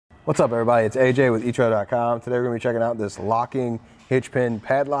What's up, everybody? It's AJ with etrailer.com. Today we're going to be checking out this locking hitch pin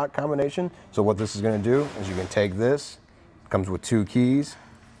padlock combination. So what this is going to do is you can take this, it comes with 2 keys.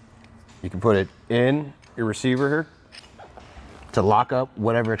 You can put it in your receiver here to lock up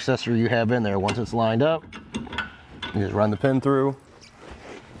whatever accessory you have in there. Once it's lined up, you just run the pin through,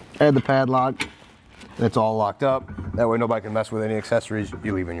 add the padlock, and it's all locked up. That way nobody can mess with any accessories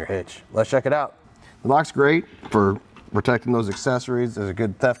you leave in your hitch. Let's check it out. The lock's great for protecting those accessories. There's a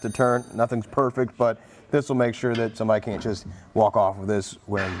good theft deterrent. Nothing's perfect, but this will make sure that somebody can't just walk off of this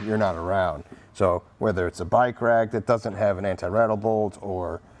when you're not around. So whether it's a bike rack that doesn't have an anti-rattle bolt,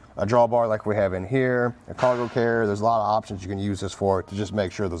 or a drawbar like we have in here, a cargo carrier, there's a lot of options you can use this for to just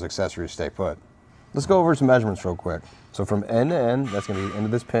make sure those accessories stay put. Let's go over some measurements real quick. So from end to end, that's going to be the end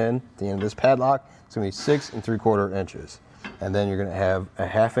of this pin, the end of this padlock, it's going to be 6 3/4 inches. And then you're going to have a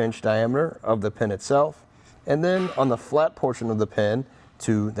 1/2 inch diameter of the pin itself. And then on the flat portion of the pin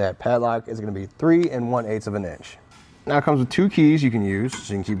to that padlock is going to be 3 1/8 of an inch. Now it comes with 2 keys you can use.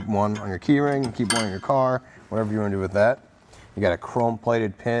 So you can keep one on your key ring, keep one in your car, whatever you want to do with that. You got a chrome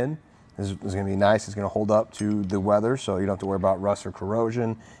plated pin. This is going to be nice. It's going to hold up to the weather, so you don't have to worry about rust or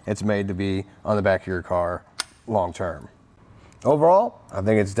corrosion. It's made to be on the back of your car long term. Overall, I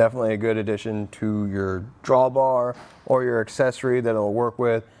think it's definitely a good addition to your drawbar or your accessory that it'll work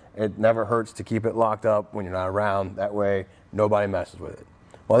with. It never hurts to keep it locked up when you're not around. That way, nobody messes with it.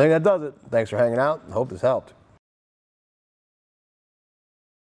 Well, I think that does it. Thanks for hanging out. I hope this helped.